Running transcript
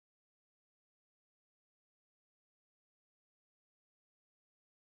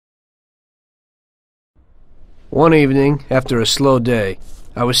One evening, after a slow day,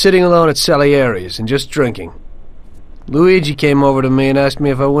 I was sitting alone at Salieri's and just drinking. Luigi came over to me and asked me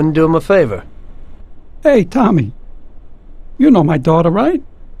if I wouldn't do him a favor. Hey, Tommy. You know my daughter, right?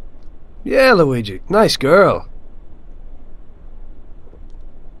 Yeah, Luigi. Nice girl.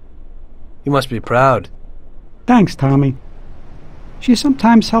 You must be proud. Thanks, Tommy. She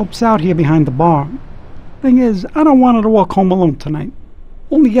sometimes helps out here behind the bar. Thing is, I don't want her to walk home alone tonight.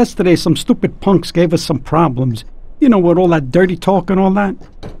 Only yesterday some stupid punks gave us some problems. You know, with all that dirty talk and all that.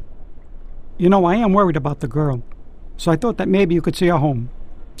 You know, I am worried about the girl. So I thought that maybe you could see her home.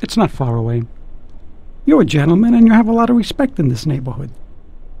 It's not far away. You're a gentleman and you have a lot of respect in this neighborhood.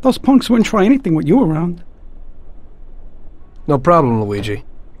 Those punks wouldn't try anything with you around. No problem, Luigi.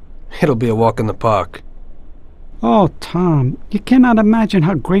 It'll be a walk in the park. Oh, Tom, you cannot imagine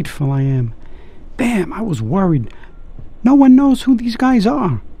how grateful I am. Damn, I was worried. No one knows who these guys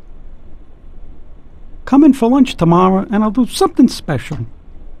are. Come in for lunch tomorrow and I'll do something special.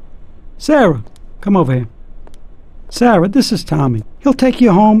 Sarah, come over here. Sarah, this is Tommy. He'll take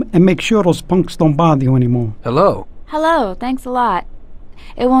you home and make sure those punks don't bother you anymore. Hello. Hello, thanks a lot.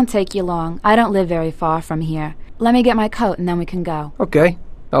 It won't take you long. I don't live very far from here. Let me get my coat and then we can go. Okay.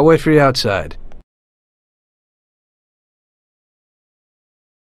 I'll wait for you outside.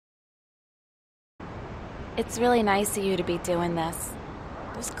 It's really nice of you to be doing this.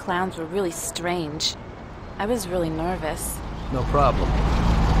 Those clowns were really strange. I was really nervous. No problem.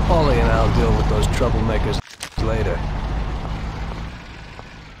 Paulie and I'll deal with those troublemakers later.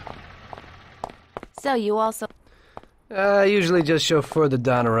 So you also... I usually just chauffeur the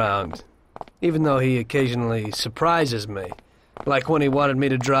Don around, even though he occasionally surprises me, like when he wanted me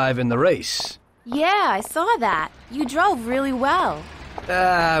to drive in the race. Yeah, I saw that. You drove really well.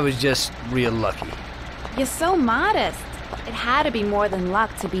 I was just real lucky. You're so modest. It had to be more than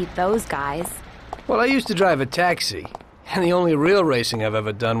luck to beat those guys. Well, I used to drive a taxi, and the only real racing I've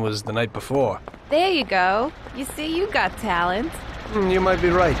ever done was the night before. There you go. You see, you got talent. You might be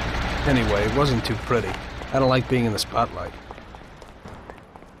right. Anyway, it wasn't too pretty. I don't like being in the spotlight.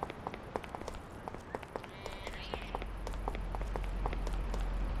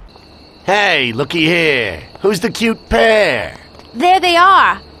 Hey, looky here. Who's the cute pair? There they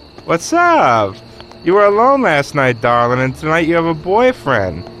are. What's up? You were alone last night, darling, and tonight you have a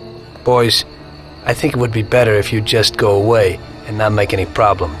boyfriend. Boys, I think it would be better if you'd just go away and not make any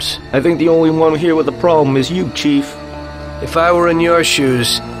problems. I think the only one here with a problem is you, Chief. If I were in your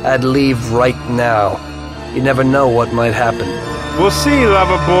shoes, I'd leave right now. You never know what might happen. We'll see,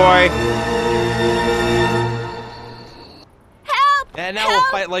 lover boy. Help! And now Help!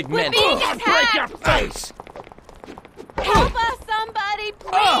 we'll fight like We're men. being attacked! Break your face! Help us, somebody,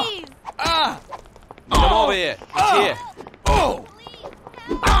 please! Come over here. He's here. Oh!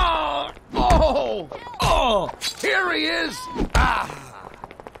 Oh! Oh! Oh! Here he is! Ah!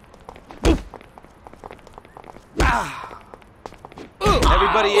 Ah!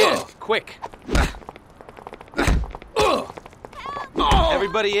 Everybody in. Quick.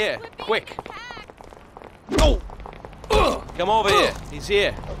 Everybody here. Quick. Oh! Come over here. He's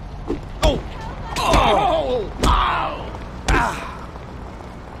here. Oh! Oh!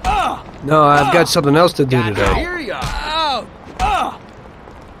 No, I've got something else to do today. Here you are! Oh!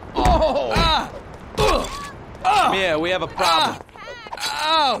 Come here. We have a problem.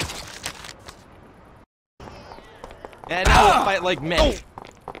 And now we'll fight like men.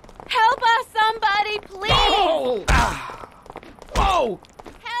 Help us, somebody, please! Oh! Oh!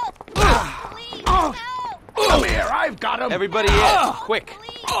 Help! Please, help! Come here, I've got him! Everybody in. Quick.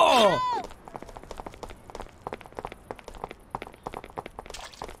 Oh!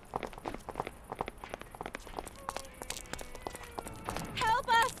 Help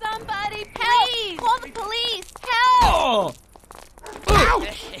us, somebody, please! Call the police! Help! Oh!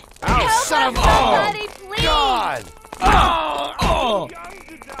 Ouch! Help us, Son of a... somebody, please! God! Oh! Oh!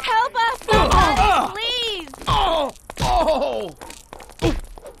 Help us, somebody, please! Oh! Oh!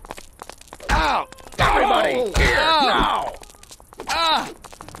 Ow! Everybody, here, now! Help!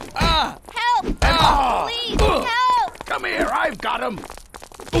 Ah. Please, help! Come here, I've got him!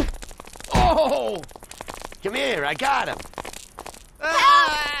 Oh! Come here, I got him!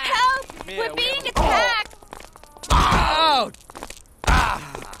 Help! Help! here, We're we being have attacked! Ow!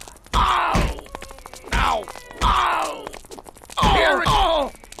 Ah! Ow! Ow! Ow! Oh! Here it...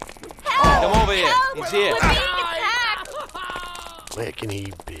 Oh! Help! Come over here. Help! He's here. We're being attacked! Where can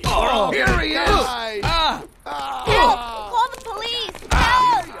he be? Oh! Here he is! Help! Call the police!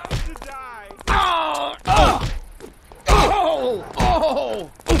 Help! Oh! Oh! Oh! Oh!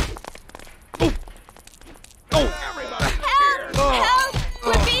 Oh! Everybody! Help! Help!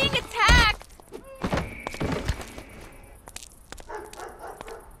 We're being attacked!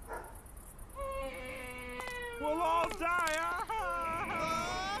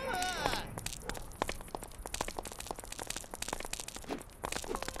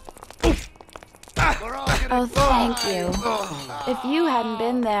 Oh, thank you. If you hadn't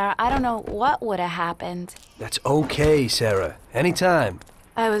been there, I don't know what would have happened. That's okay, Sarah. Anytime.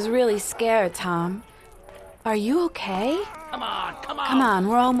 I was really scared, Tom. Are you okay? Come on. Come on,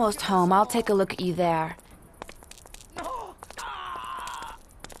 we're almost home. I'll take a look at you there.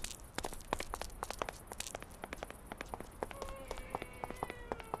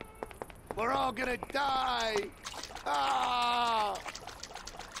 We're all gonna die! Ah!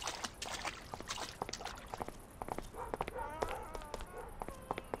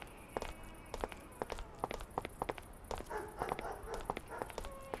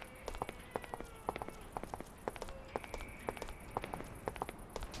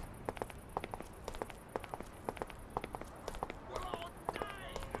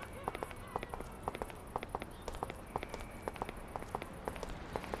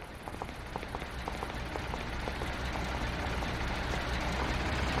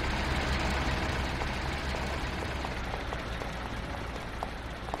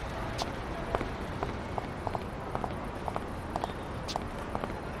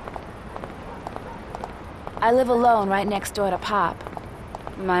 I live alone right next door to Pop.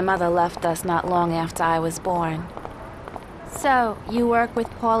 My mother left us not long after I was born. So, you work with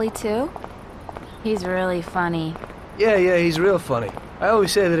Paulie too? He's really funny. Yeah, he's real funny. I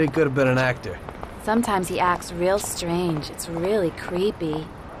always say that he could have been an actor. Sometimes he acts real strange. It's really creepy.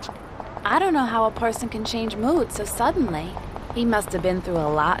 I don't know how a person can change mood so suddenly. He must have been through a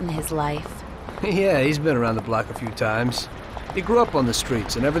lot in his life. Yeah, he's been around the block a few times. He grew up on the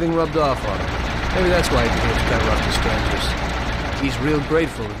streets and everything rubbed off on him. Maybe that's why he behaves kind of rough to strangers. He's real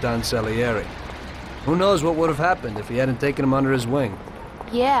grateful to Don Salieri. Who knows what would have happened if he hadn't taken him under his wing.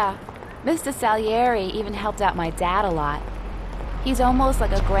 Yeah, Mr. Salieri even helped out my dad a lot. He's almost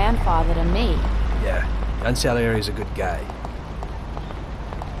like a grandfather to me. Yeah, Don Salieri's a good guy.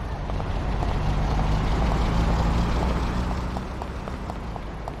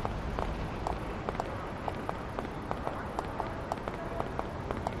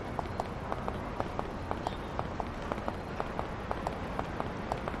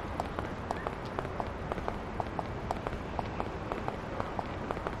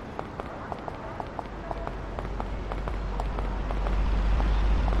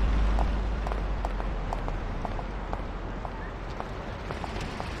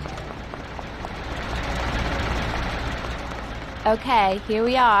 Okay, here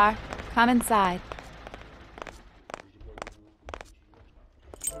we are. Come inside.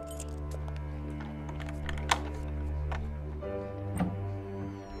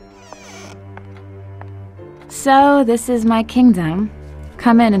 So, this is my kingdom.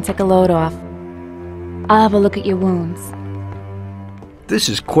 Come in and take a load off. I'll have a look at your wounds. This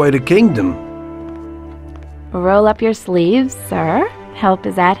is quite a kingdom. Roll up your sleeves, sir. Help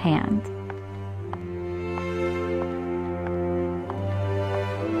is at hand.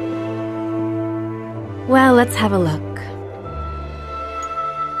 Well, let's have a look.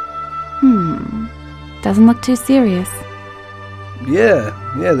 Doesn't look too serious. Yeah,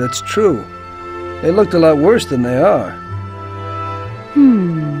 that's true. They looked a lot worse than they are.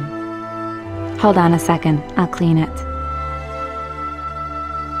 Hold on a second. I'll clean it.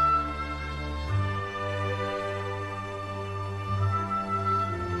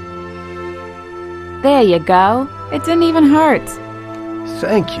 There you go. It didn't even hurt.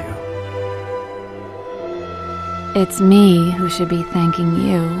 Thank you. It's me who should be thanking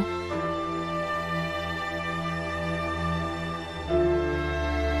you.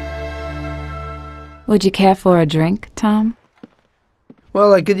 Would you care for a drink, Tom?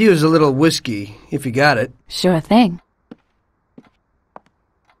 Well, I could use a little whiskey, if you got it. Sure thing.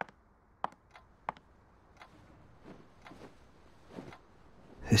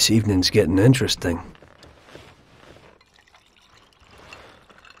 This evening's getting interesting.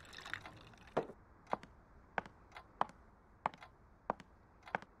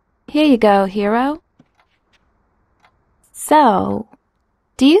 Here you go, hero. So,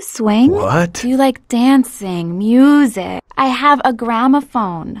 do you swing? What? Do you like dancing, music? I have a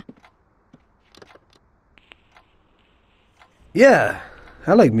gramophone. Yeah,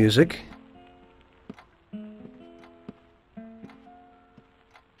 I like music.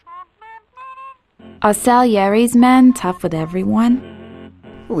 Are Salieri's men tough with everyone?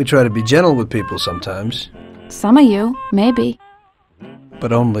 We try to be gentle with people sometimes, Some of you, maybe.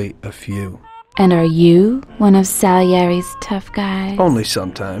 but only a few. And are you one of Salieri's tough guys? Only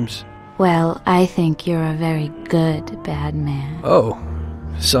sometimes. Well, I think you're a very good bad man. Oh,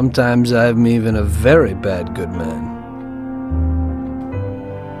 sometimes I'm even a very bad good man.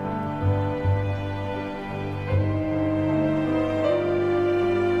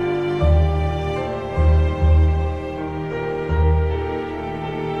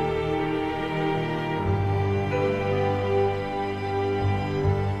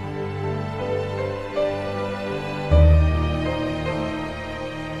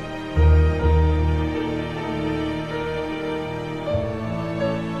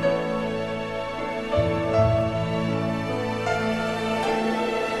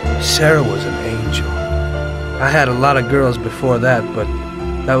 Sarah was an angel. I had a lot of girls before that, but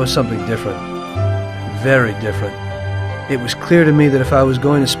that was something different. Very different. It was clear to me that if I was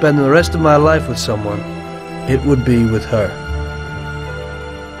going to spend the rest of my life with someone, it would be with her.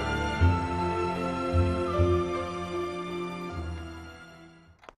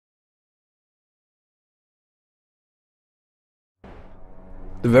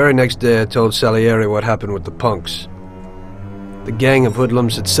 The very next day I told Salieri what happened with the punks. The gang of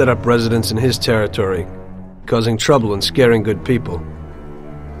hoodlums had set up residence in his territory, causing trouble and scaring good people.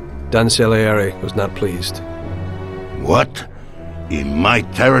 Don Salieri was not pleased. What? In my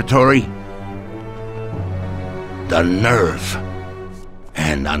territory? The nerve.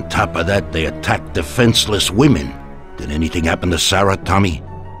 And on top of that, they attacked defenseless women. Did anything happen to Sarah, Tommy?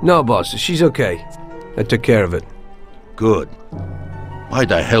 No, boss, she's okay. I took care of it. Good. Why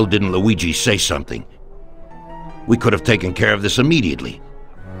the hell didn't Luigi say something? We could have taken care of this immediately.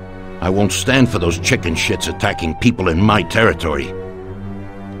 I won't stand for those chicken shits attacking people in my territory.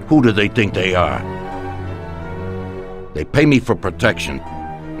 Who do they think they are? They pay me for protection,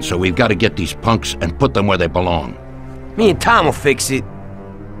 so we've got to get these punks and put them where they belong. Me and Tom will fix it.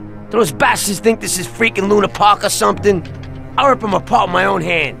 Do those bastards think this is freaking Luna Park or something? I'll rip them apart with my own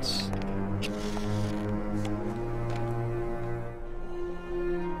hands.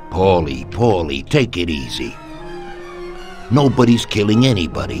 Paulie, take it easy. Nobody's killing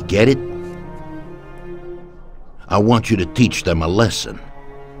anybody, get it? I want you to teach them a lesson.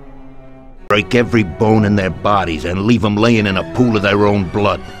 Break every bone in their bodies and leave them laying in a pool of their own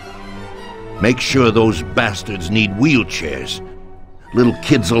blood. Make sure those bastards need wheelchairs. Little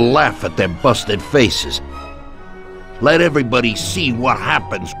kids will laugh at their busted faces. Let everybody see what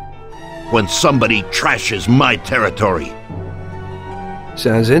happens when somebody trashes my territory.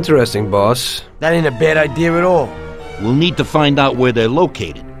 Sounds interesting, boss. That ain't a bad idea at all. We'll need to find out where they're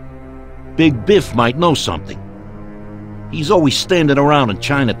located. Big Biff might know something. He's always standing around in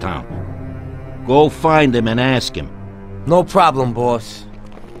Chinatown. Go find him and ask him. No problem, boss.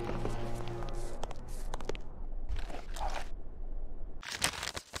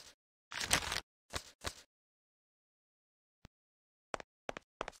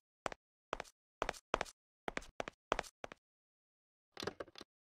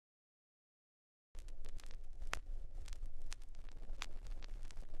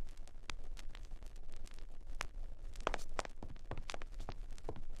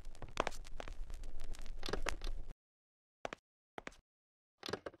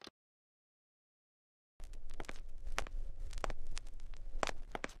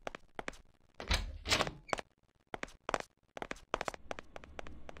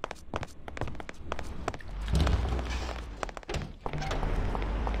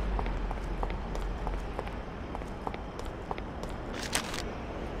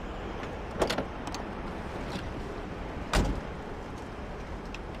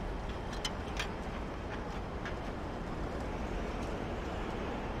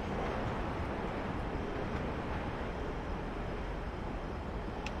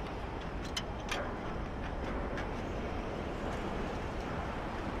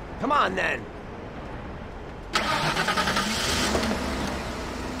 Come on, then.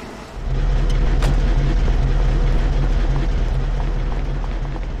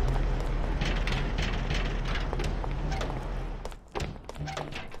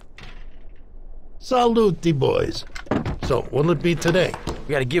 Salute, boys. So, what'll it be today?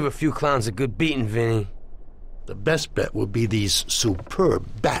 We gotta give a few clowns a good beating, Vinny. The best bet would be these superb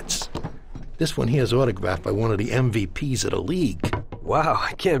bats. This one here is autographed by one of the MVPs of the league. Wow,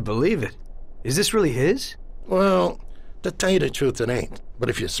 I can't believe it. Is this really his? Well, to tell you the truth, it ain't. But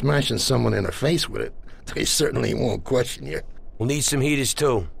if you're smashing someone in the face with it, they certainly won't question you. We'll need some heaters,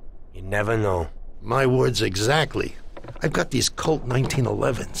 too. You never know. My words exactly. I've got these Colt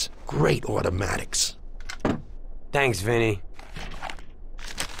 1911s. Great automatics. Thanks, Vinny.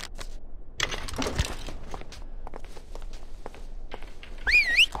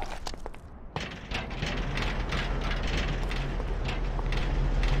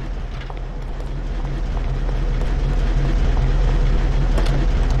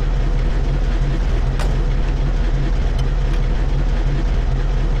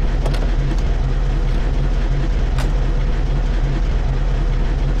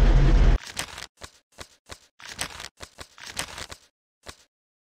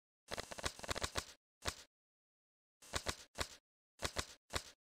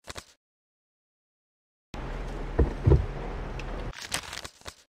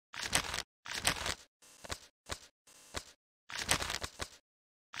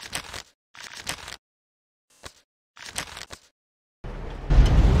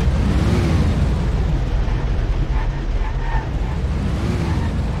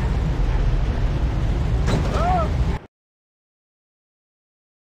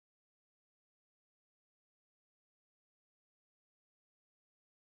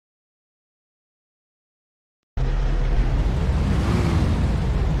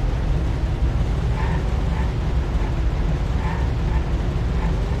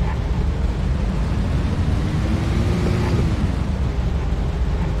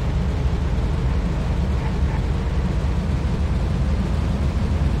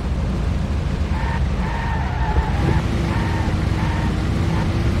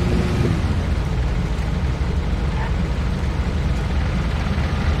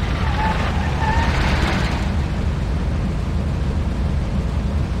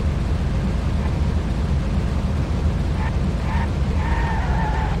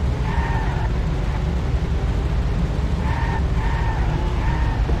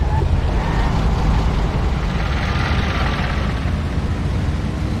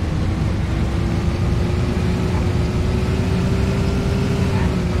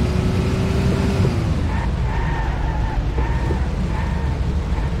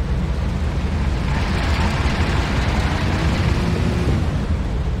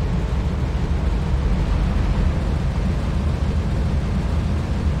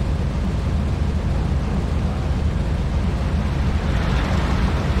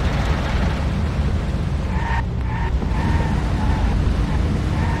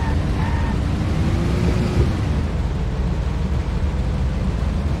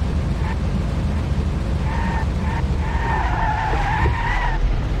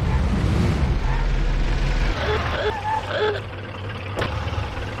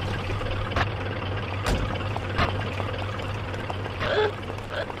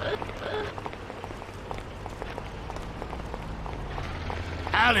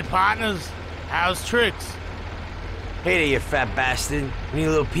 Howdy, partners. How's tricks? Hey there, you fat bastard. We need a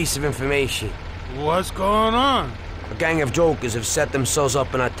little piece of information. What's going on? A gang of jokers have set themselves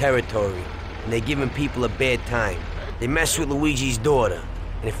up in our territory, and they're giving people a bad time. They messed with Luigi's daughter,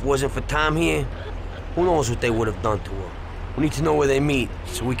 and if it wasn't for Tom here, who knows what they would have done to her. We need to know where they meet,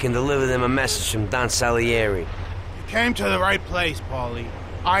 so we can deliver them a message from Don Salieri. You came to the right place, Paulie.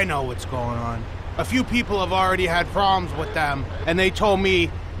 I know what's going on. A few people have already had problems with them, and they told me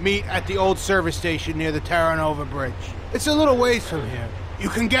meet at the old service station near the Terranova Bridge. It's a little ways from here. You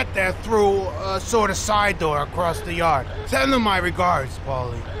can get there through a sort of side door across the yard. Send them my regards,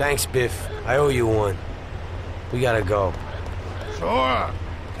 Paulie. Thanks, Biff. I owe you one. We gotta go. Sure.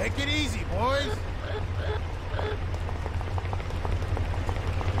 Take it easy, boys.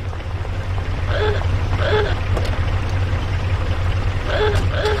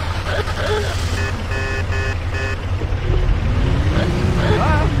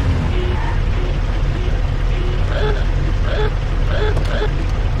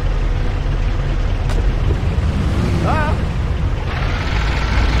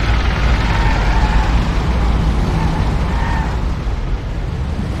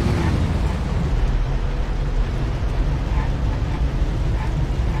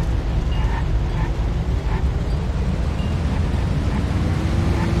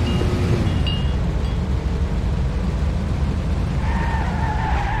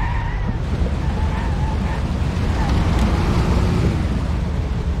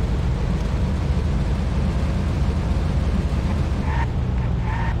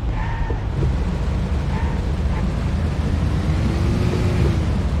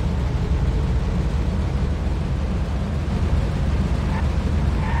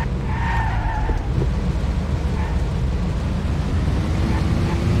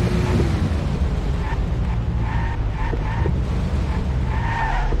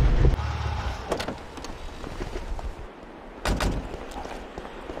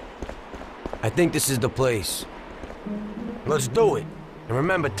 I think this is the place. Let's do it. And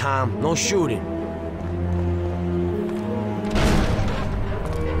remember, Tom, no shooting.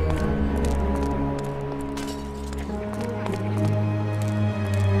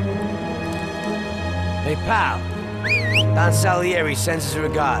 Hey, pal. Don Salieri sends his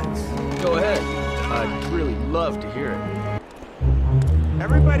regards. Go ahead. I'd really love to hear it.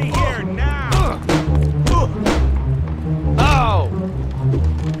 Everybody here now! Oh!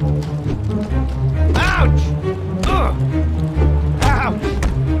 Ouch! Ouch!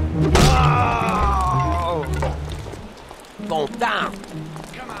 Oh! Going down.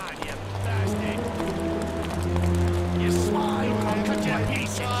 Come on, you bastard. You slime. I'll cut you to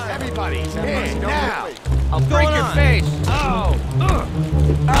pieces. Everybody, here, now. I'll break your face! Oh! Ouch!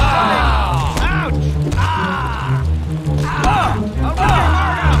 Ah! I'll rip your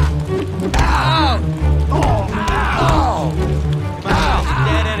heart out! Ow! Oh! Ow! My house is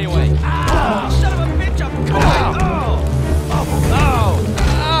dead anyway. Oh! Son of a bitch, I'm going! Oh! Oh! Oh!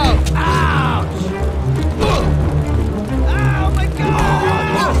 Ouch! Oh my God!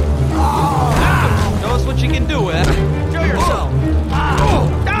 Ouch! Show us what you can do with it. Show yourself!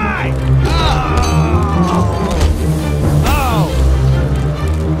 Oh! Die!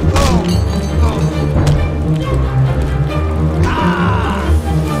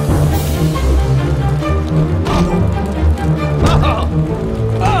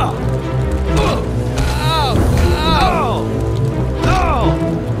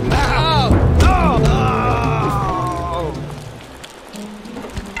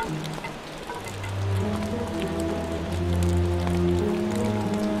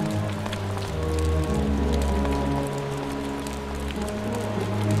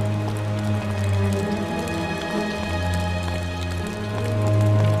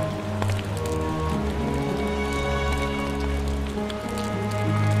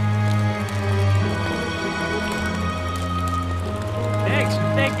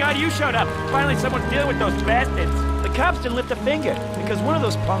 Thank God you showed up. Finally someone dealing with those bastards. The cops didn't lift a finger because one of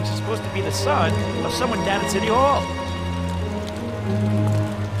those punks is supposed to be the son of someone down at City Hall.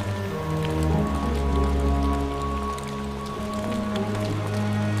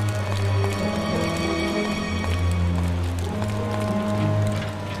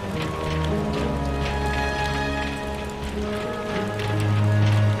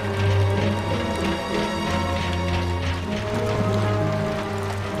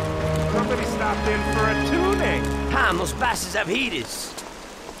 Somebody stopped in for a tuning. Tom, those bastards have heaters.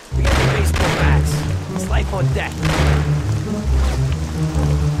 We got the baseball bats. It's life or death.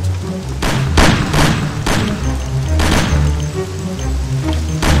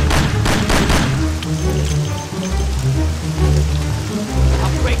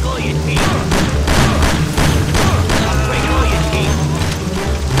 break all your teeth. I'll break all your teeth.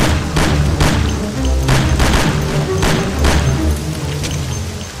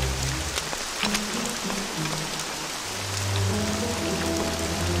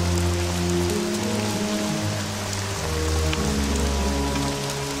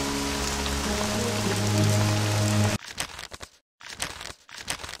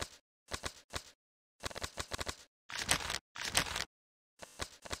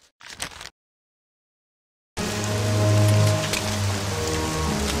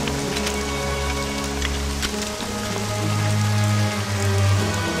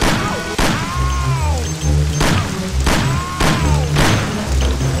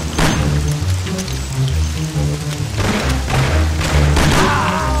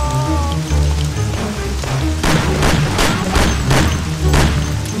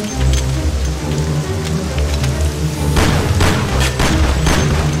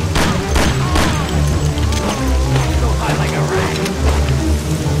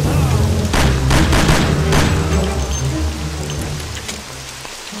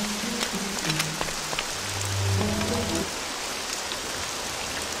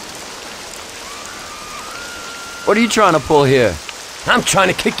 What are you trying to pull here? I'm trying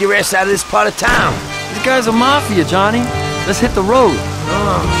to kick your ass out of this part of town. These guys are Mafia, Johnny. Let's hit the road.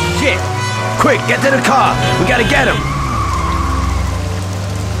 Oh, shit. Quick, get to the car. We gotta get him.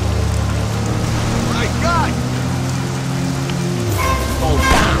 My God! Oh,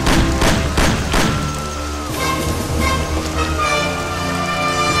 down.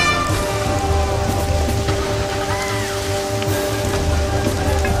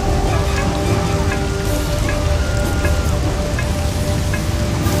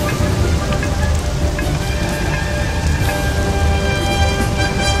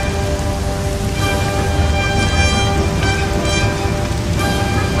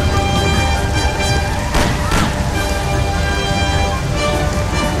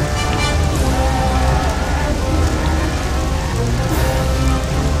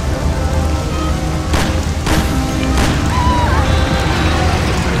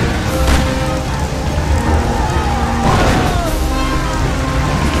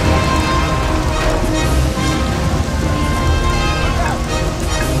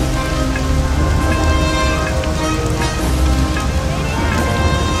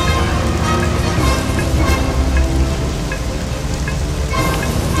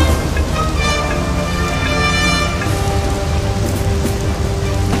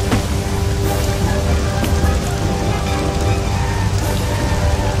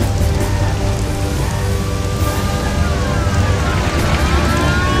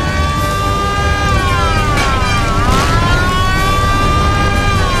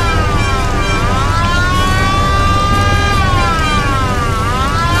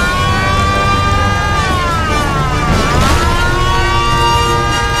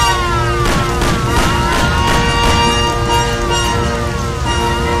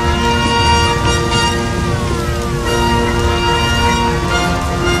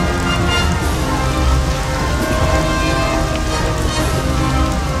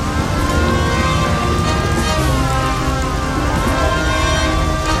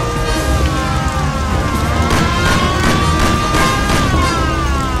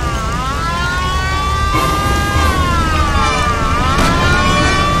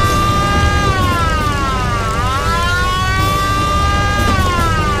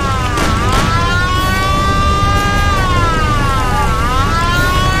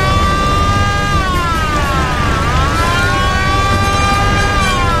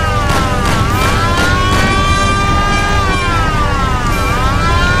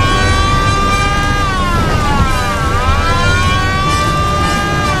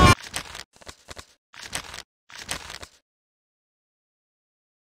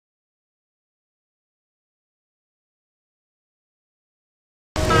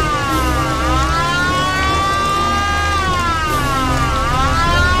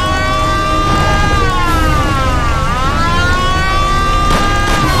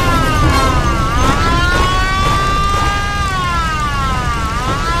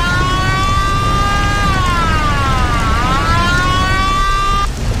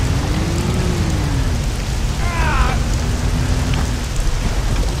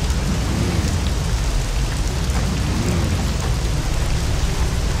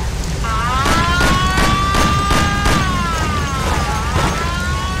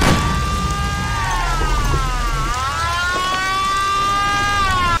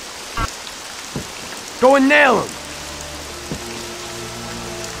 Go and nail him!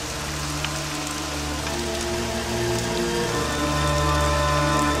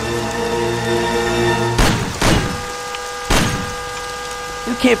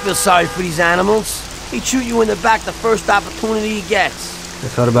 can't feel sorry for these animals. He'd shoot you in the back the first opportunity he gets. I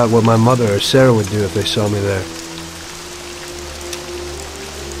thought about what my mother or Sarah would do if they saw me there.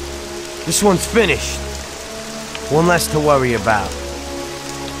 This one's finished. One less to worry about.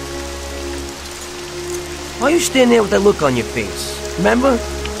 Why are you standing there with that look on your face? Remember?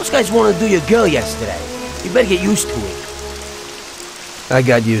 Those guys wanted to do your girl yesterday. You better get used to it. I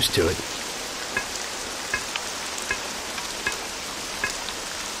got used to it.